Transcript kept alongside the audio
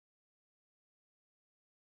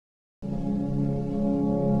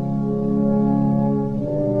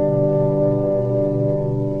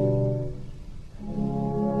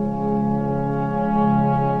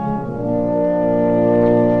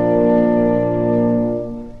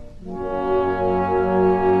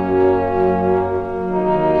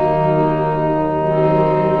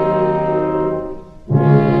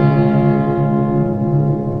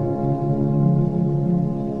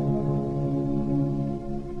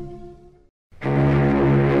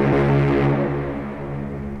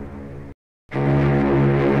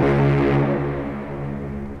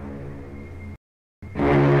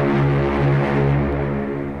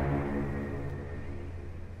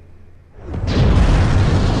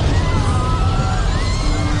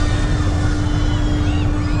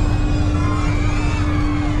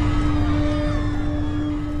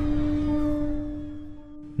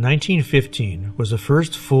1915 was the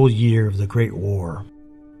first full year of the Great War.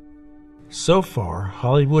 So far,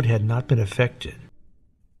 Hollywood had not been affected,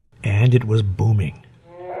 and it was booming.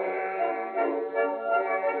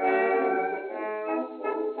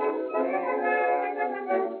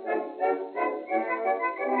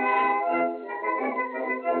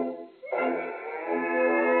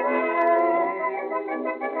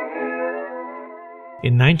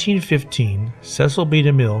 In 1915, Cecil B.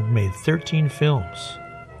 DeMille made 13 films,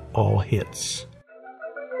 all hits.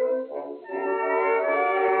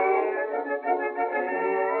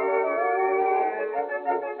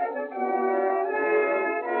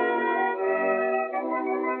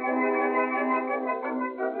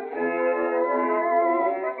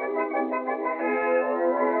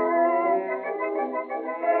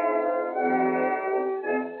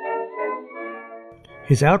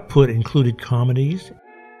 His output included comedies,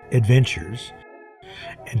 adventures,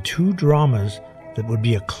 and 2 dramas that would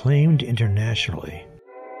be acclaimed internationally.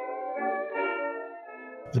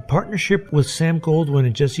 The partnership with Sam Goldwyn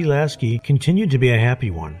and Jesse Lasky continued to be a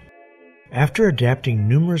happy one. After adapting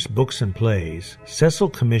numerous books and plays, Cecil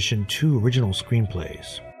commissioned 2 original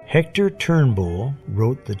screenplays. Hector Turnbull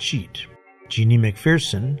wrote The Cheat. Jeannie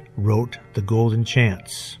McPherson wrote The Golden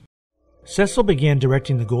Chance. Cecil began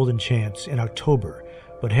directing The Golden Chance in October,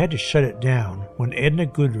 but had to shut it down when Edna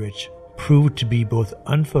Goodrich proved to be both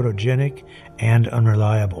unphotogenic and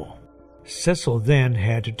unreliable. Cecil then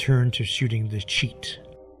had to turn to shooting The Cheat.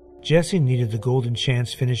 Jesse needed The Golden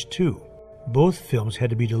Chance finished too. Both films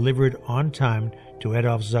had to be delivered on time to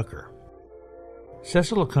Adolph Zukor.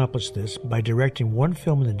 Cecil accomplished this by directing 1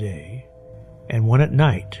 film in the day and 1 at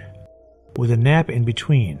night, with a nap in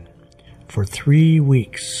between, for 3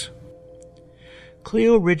 weeks.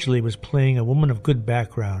 Cleo Ridgely was playing a woman of good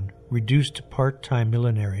background, reduced to part-time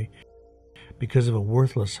millinery because of a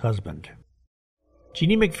worthless husband.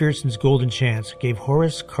 Jeannie McPherson's Golden Chance gave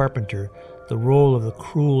Horace Carpenter the role of the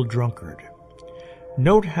cruel drunkard.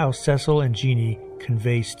 Note how Cecil and Jeannie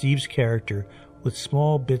convey Steve's character with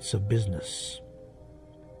small bits of business.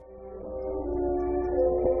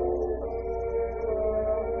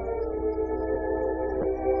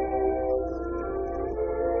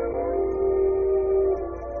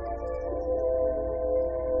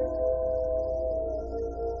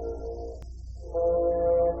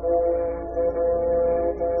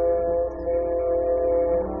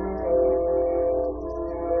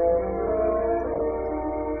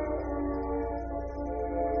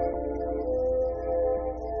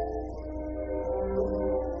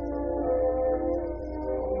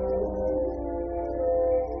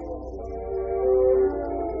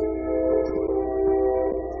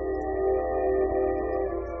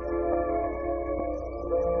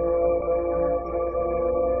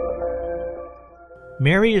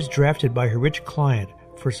 Mary is drafted by her rich client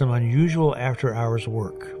for some unusual after-hours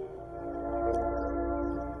work.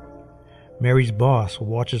 Mary's boss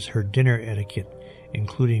watches her dinner etiquette,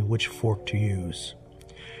 including which fork to use.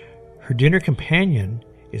 Her dinner companion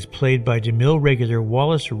is played by DeMille regular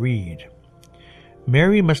Wallace Reed.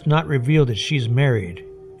 Mary must not reveal that she's married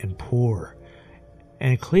and poor,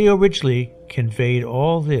 and Cleo Ridgely conveyed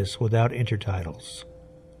all this without intertitles.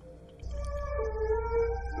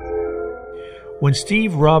 When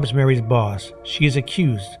Steve robs Mary's boss, she is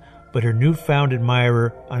accused, but her newfound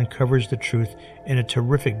admirer uncovers the truth in a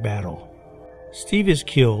terrific battle. Steve is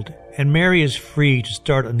killed, and Mary is free to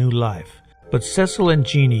start a new life, but Cecil and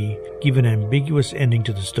Jeannie give an ambiguous ending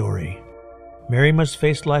to the story. Mary must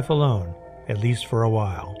face life alone, at least for a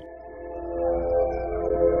while.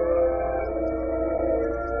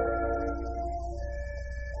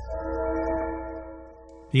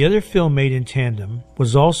 The other film made in tandem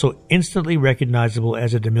was also instantly recognizable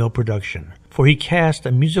as a DeMille production, for he cast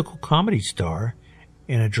a musical comedy star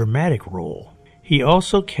in a dramatic role. He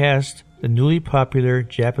also cast the newly popular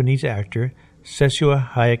Japanese actor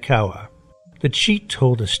Sessue Hayakawa. The Cheat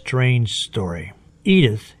told a strange story.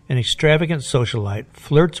 Edith, an extravagant socialite,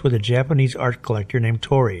 flirts with a Japanese art collector named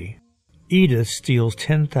Tori. Edith steals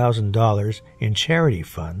 $10,000 in charity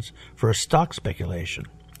funds for a stock speculation.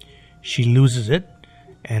 She loses it,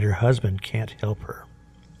 and her husband can't help her.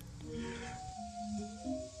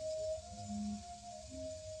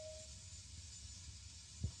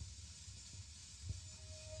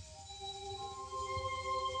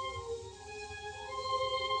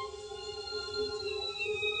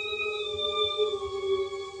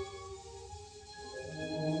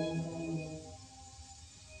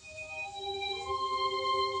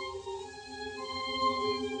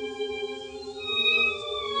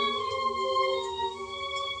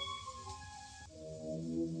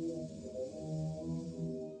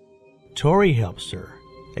 Tori helps her,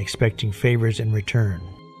 expecting favors in return.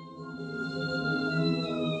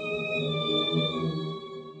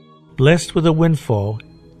 Blessed with a windfall,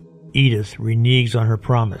 Edith reneges on her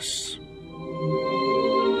promise.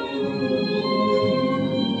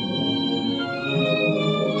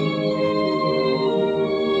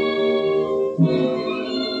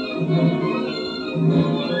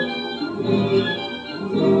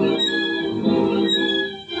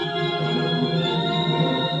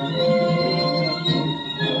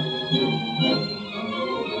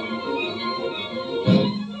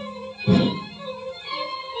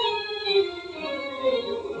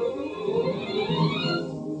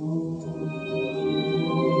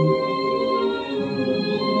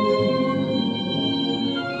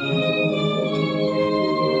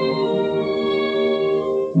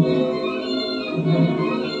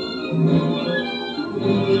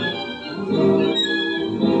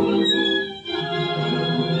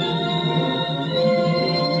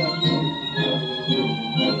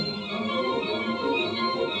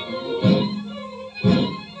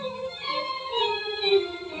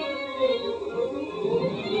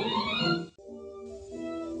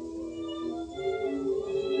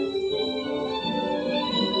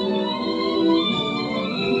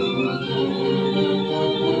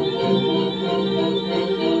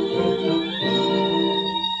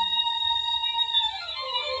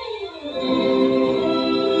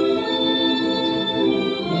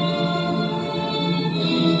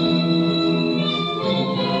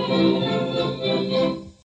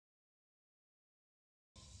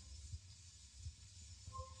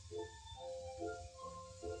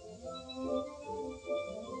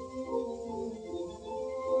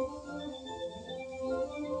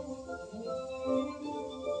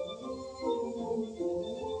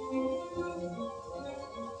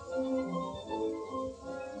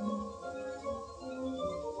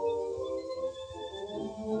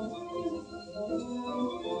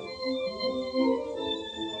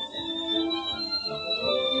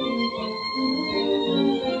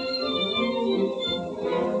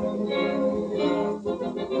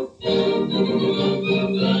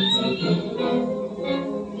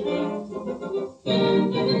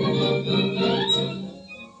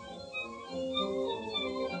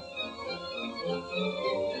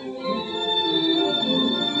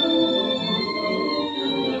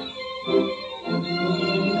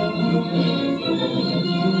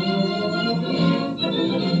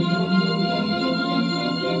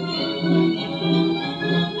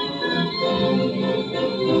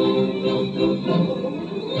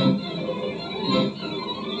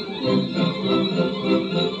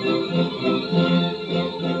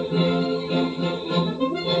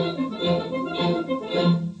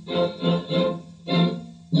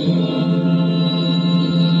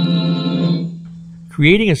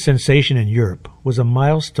 Creating a sensation in Europe was a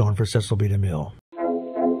milestone for Cecil B. DeMille.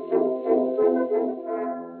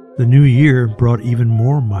 The new year brought even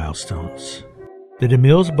more milestones. The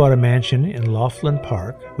DeMilles bought a mansion in Laughlin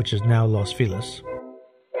Park, which is now Los Feliz.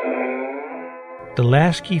 The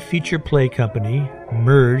Lasky Feature Play Company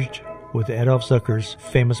merged with Adolph Zukor's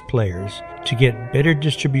Famous Players to get better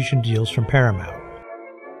distribution deals from Paramount.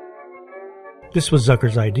 This was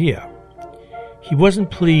Zukor's idea. He wasn't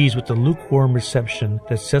pleased with the lukewarm reception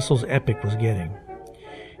that Cecil's epic was getting.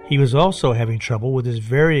 He was also having trouble with his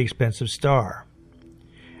very expensive star.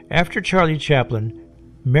 After Charlie Chaplin,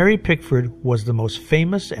 Mary Pickford was the most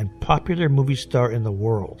famous and popular movie star in the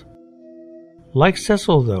world. Like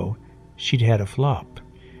Cecil, though, she'd had a flop,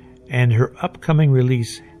 and her upcoming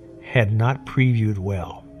release had not previewed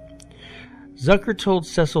well. Zukor told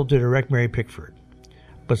Cecil to direct Mary Pickford,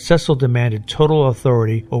 but Cecil demanded total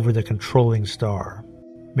authority over the controlling star.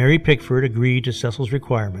 Mary Pickford agreed to Cecil's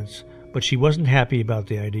requirements, but she wasn't happy about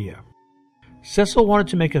the idea. Cecil wanted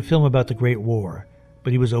to make a film about the Great War,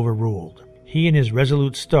 but he was overruled. He and his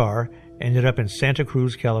resolute star ended up in Santa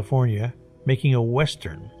Cruz, California, making a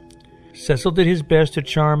Western. Cecil did his best to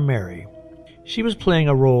charm Mary. She was playing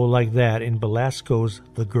a role like that in Belasco's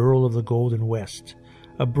The Girl of the Golden West,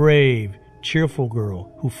 a brave, cheerful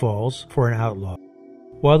girl who falls for an outlaw.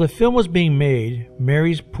 While the film was being made,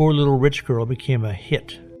 Mary's Poor Little Rich Girl became a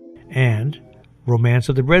hit, and Romance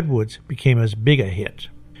of the Redwoods became as big a hit.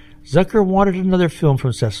 Zukor wanted another film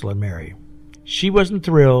from Cecil and Mary. She wasn't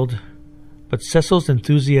thrilled, but Cecil's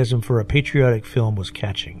enthusiasm for a patriotic film was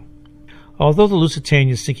catching. Although the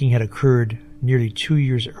Lusitania sinking had occurred nearly 2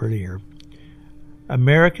 years earlier,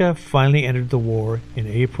 America finally entered the war in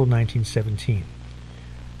April 1917.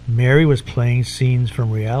 Mary was playing scenes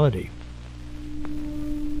from reality.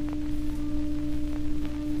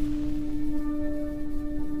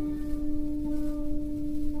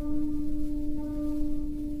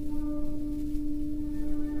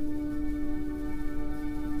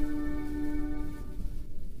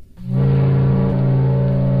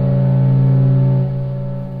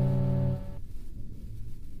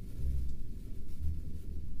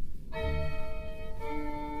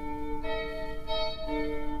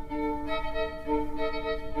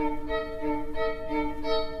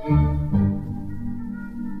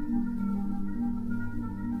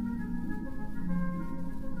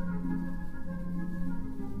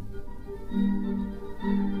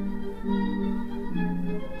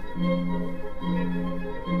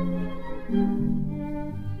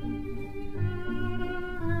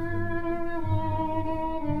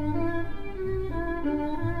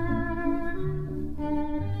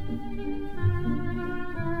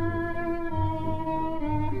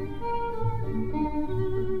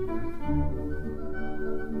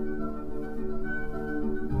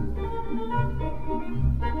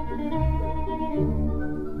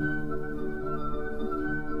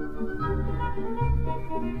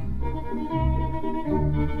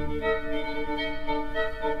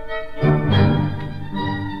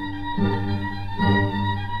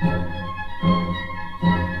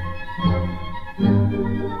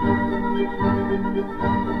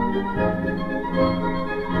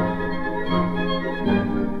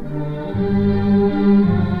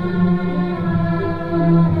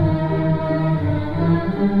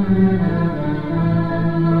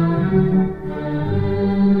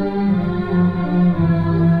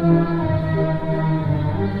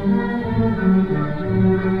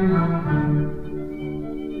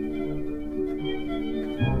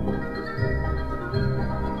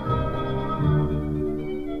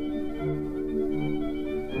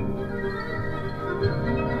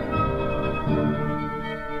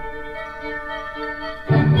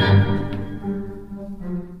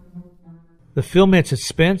 The film had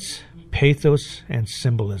suspense, pathos, and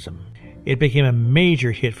symbolism. It became a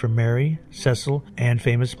major hit for Mary, Cecil, and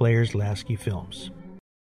famous players Lasky Films.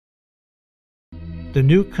 The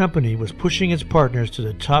new company was pushing its partners to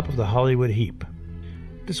the top of the Hollywood heap.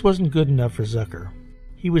 This wasn't good enough for Zukor.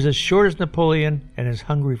 He was as short as Napoleon and as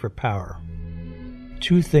hungry for power.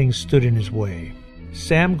 Two things stood in his way: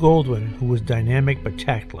 Sam Goldwyn, who was dynamic but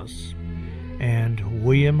tactless, and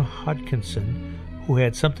William Hodgkinson, who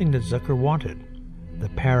had something that Zukor wanted: the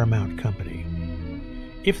Paramount Company.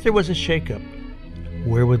 If there was a shakeup,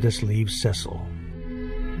 where would this leave Cecil?